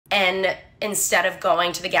And instead of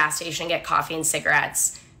going to the gas station and get coffee and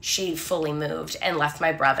cigarettes, she fully moved and left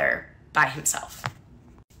my brother by himself.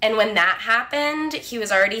 And when that happened, he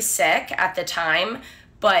was already sick at the time,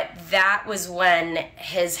 but that was when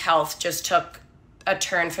his health just took a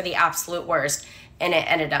turn for the absolute worst, and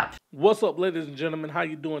it ended up. What's up, ladies and gentlemen? How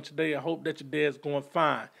you doing today? I hope that your day is going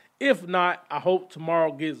fine. If not, I hope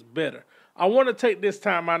tomorrow gets better. I want to take this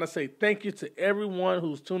time out and say thank you to everyone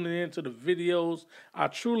who's tuning into the videos. I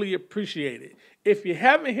truly appreciate it. If you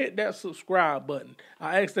haven't hit that subscribe button,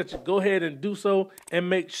 I ask that you go ahead and do so and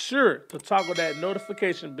make sure to toggle that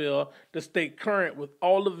notification bell to stay current with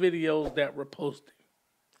all the videos that we're posting.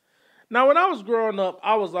 Now, when I was growing up,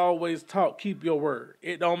 I was always taught, keep your word.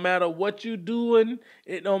 It don't matter what you're doing.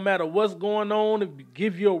 It don't matter what's going on. If you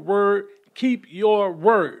give your word, keep your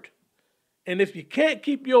word. And if you can't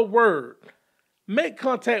keep your word, make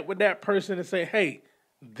contact with that person and say, hey,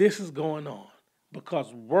 this is going on.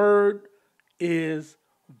 Because word is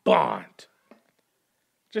bond.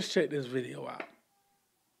 Just check this video out.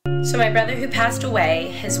 So my brother who passed away,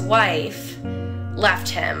 his wife left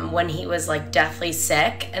him when he was like deathly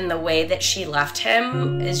sick, and the way that she left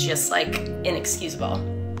him is just like inexcusable.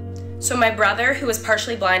 So my brother, who was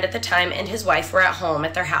partially blind at the time, and his wife were at home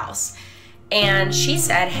at their house, and she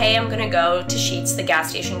said, hey, I'm gonna go to Sheetz, the gas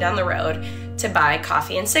station down the road, to buy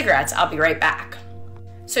coffee and cigarettes. I'll be right back.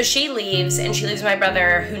 So she leaves, and she leaves my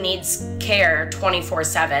brother, who needs care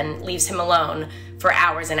 24/7, leaves him alone for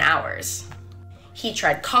hours and hours. He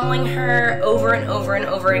tried calling her over and over and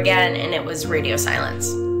over again, and it was radio silence.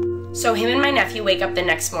 So him and my nephew wake up the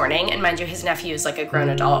next morning, and mind you, his nephew is like a grown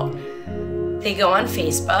adult. They go on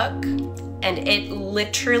Facebook, and it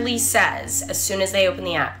literally says, as soon as they open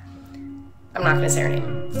the app, I'm not gonna say her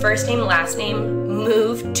name, first name, last name,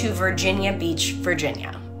 moved to Virginia Beach,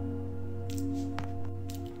 Virginia.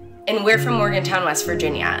 And we're from Morgantown, West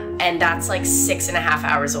Virginia, and that's like 6.5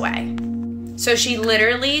 hours away. So she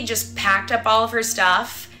literally just packed up all of her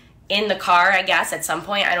stuff in the car, I guess, at some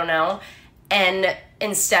point, I don't know. And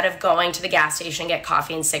instead of going to the gas station and get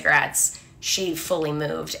coffee and cigarettes, she fully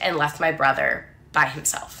moved and left my brother by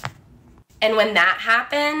himself. And when that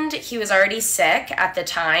happened, he was already sick at the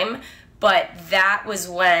time, but that was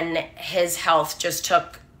when his health just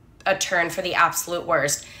took a turn for the absolute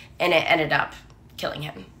worst, and it ended up killing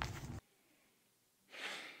him.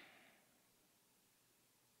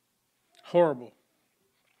 Horrible.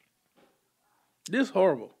 This is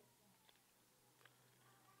horrible.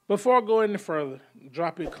 Before I go any further,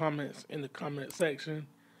 drop your comments in the comment section.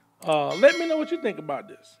 Let me know what you think about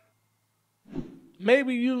this.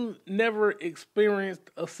 Maybe you never experienced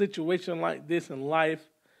a situation like this in life,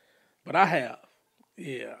 but I have.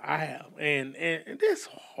 Yeah, I have. And this is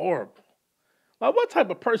horrible. Like, what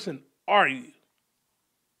type of person are you?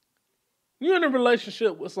 You're in a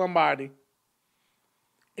relationship with somebody,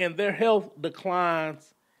 and their health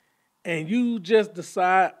declines, and you just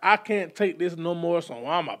decide, I can't take this no more, so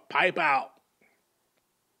I'm going to pipe out.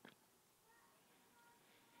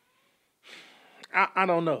 I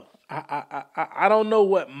don't know. I don't know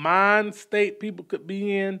what mind state people could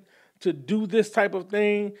be in to do this type of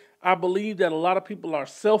thing. I believe that a lot of people are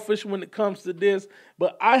selfish when it comes to this,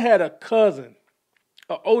 but I had a cousin,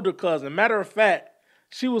 an older cousin. Matter of fact,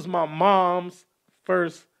 she was my mom's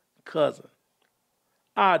first cousin.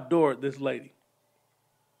 I adored this lady.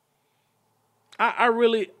 I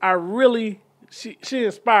really, she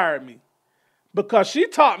inspired me because she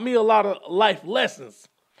taught me a lot of life lessons.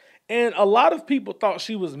 And a lot of people thought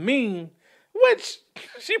she was mean, which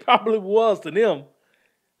she probably was to them.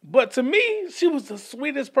 But to me, she was the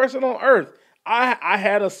sweetest person on earth. I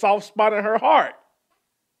had a soft spot in her heart.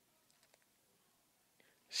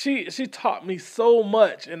 She taught me so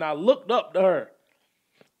much, and I looked up to her.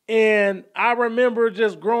 And I remember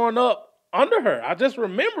just growing up under her. I just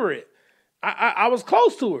remember it. I was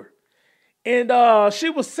close to her. And she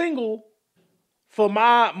was single for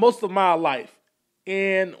most of my life.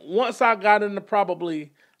 And once I got into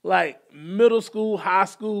probably like middle school, high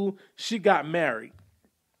school, she got married.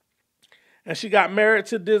 And she got married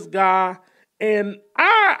to this guy. And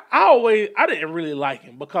I didn't really like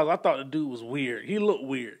him because I thought the dude was weird. He looked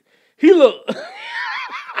weird. He was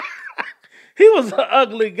an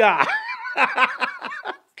ugly guy.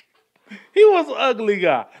 He was an ugly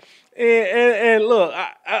guy. And look,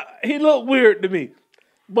 he looked weird to me.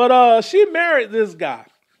 But she married this guy.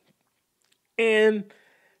 And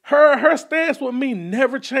her stance with me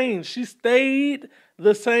never changed. She stayed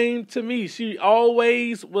the same to me. She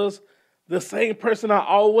always was the same person I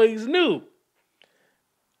always knew.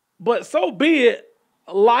 But so be it,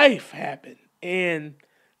 life happened. And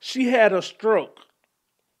she had a stroke.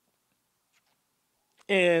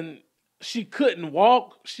 and she couldn't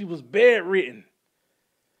walk. She was bedridden.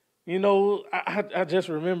 You know, I just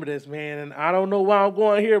remember this, man, and I don't know why I'm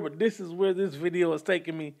going here, but this is where this video is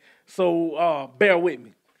taking me. So bear with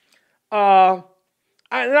me. I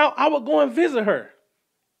would go and visit her,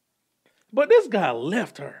 but this guy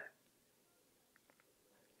left her.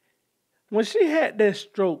 When she had that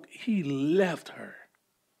stroke, he left her.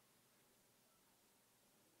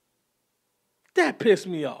 That pissed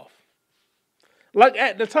me off. Like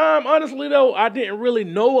at the time, honestly though, I didn't really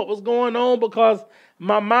know what was going on because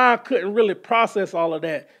my mind couldn't really process all of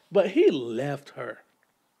that. But he left her.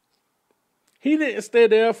 He didn't stay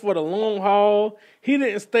there for the long haul. He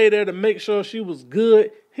didn't stay there to make sure she was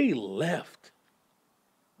good. He left.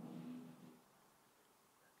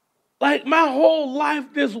 Like my whole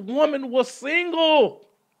life, this woman was single.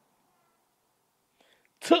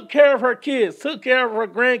 Took care of her kids, took care of her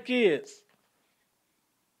grandkids.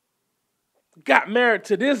 Got married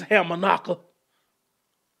to this hammer knocker.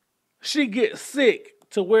 She gets sick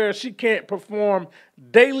to where she can't perform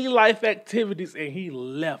daily life activities, and he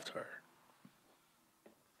left her.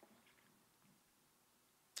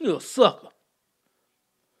 You're a sucker.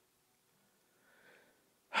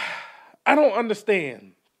 I don't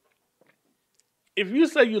understand. If you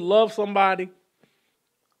say you love somebody,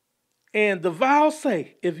 and the vows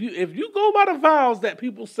say, if you go by the vows that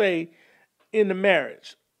people say in the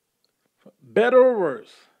marriage, better or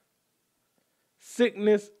worse,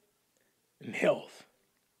 sickness and health,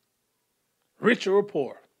 rich or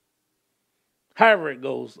poor, however it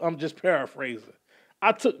goes, I'm just paraphrasing.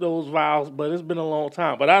 I took those vows, but it's been a long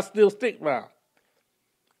time, but I still stick vow.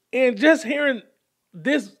 And just hearing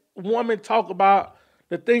this woman talk about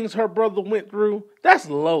the things her brother went through, that's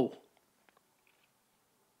low.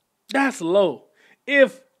 That's low.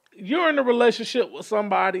 If you're in a relationship with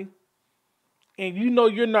somebody and you know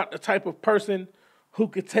you're not the type of person who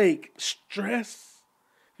could take stress,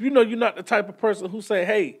 you know you're not the type of person who say,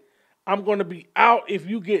 hey, I'm going to be out if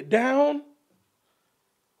you get down,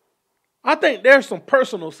 I think there's some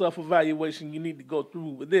personal self-evaluation you need to go through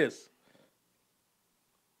with this.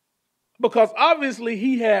 Because obviously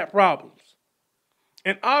he had problems.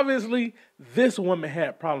 And obviously this woman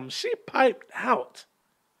had problems. She piped out.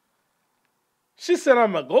 She said,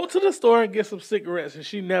 I'm going to go to the store and get some cigarettes, and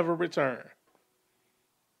she never returned.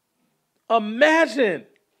 Imagine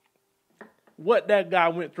what that guy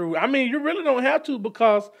went through. I mean, you really don't have to,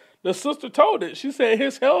 because the sister told it. She said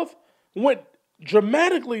his health went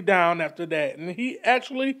dramatically down after that, and he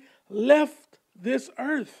actually left this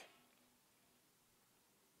earth.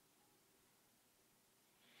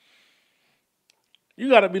 You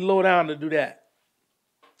got to be low down to do that.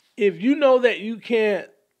 If you know that you can't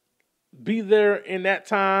be there in that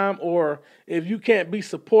time, or if you can't be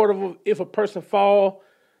supportive of if a person fall,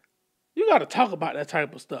 you got to talk about that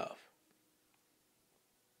type of stuff.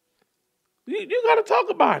 You got to talk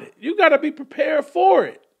about it. You got to be prepared for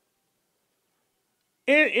it.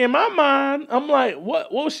 In my mind, I'm like,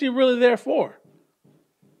 what was she really there for?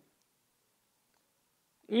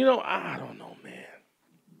 You know, I don't know, man.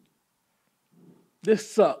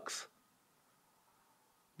 This sucks.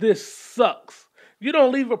 This sucks. You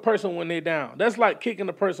don't leave a person when they're down. That's like kicking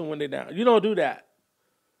a person when they're down. You don't do that.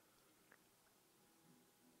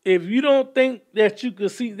 If you don't think that you can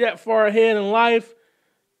see that far ahead in life,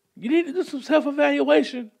 you need to do some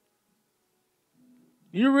self-evaluation.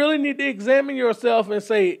 You really need to examine yourself and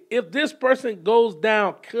say, if this person goes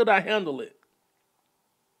down, could I handle it?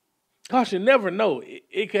 Because you never know.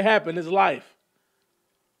 It could happen. It's life.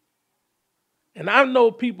 And I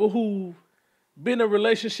know people who been in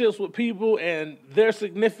relationships with people and their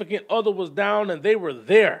significant other was down and they were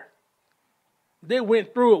there. They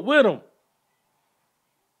went through it with them.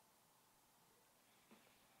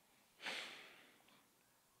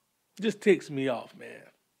 Just ticks me off, man.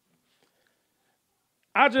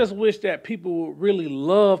 I just wish that people would really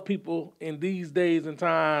love people in these days and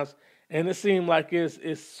times, and it seemed like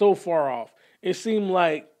it's so far off. It seemed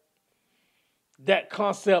like that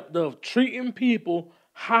concept of treating people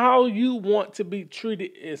how you want to be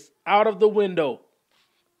treated is out of the window.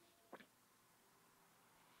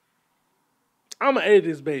 I'm an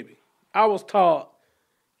 80s baby. I was taught,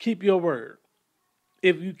 keep your word.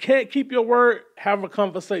 If you can't keep your word, have a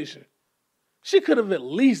conversation. She could have at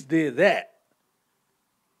least did that.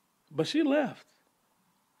 But she left.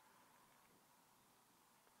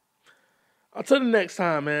 Until the next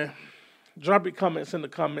time, man. Drop your comments in the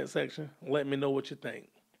comment section. Let me know what you think.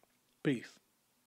 Peace.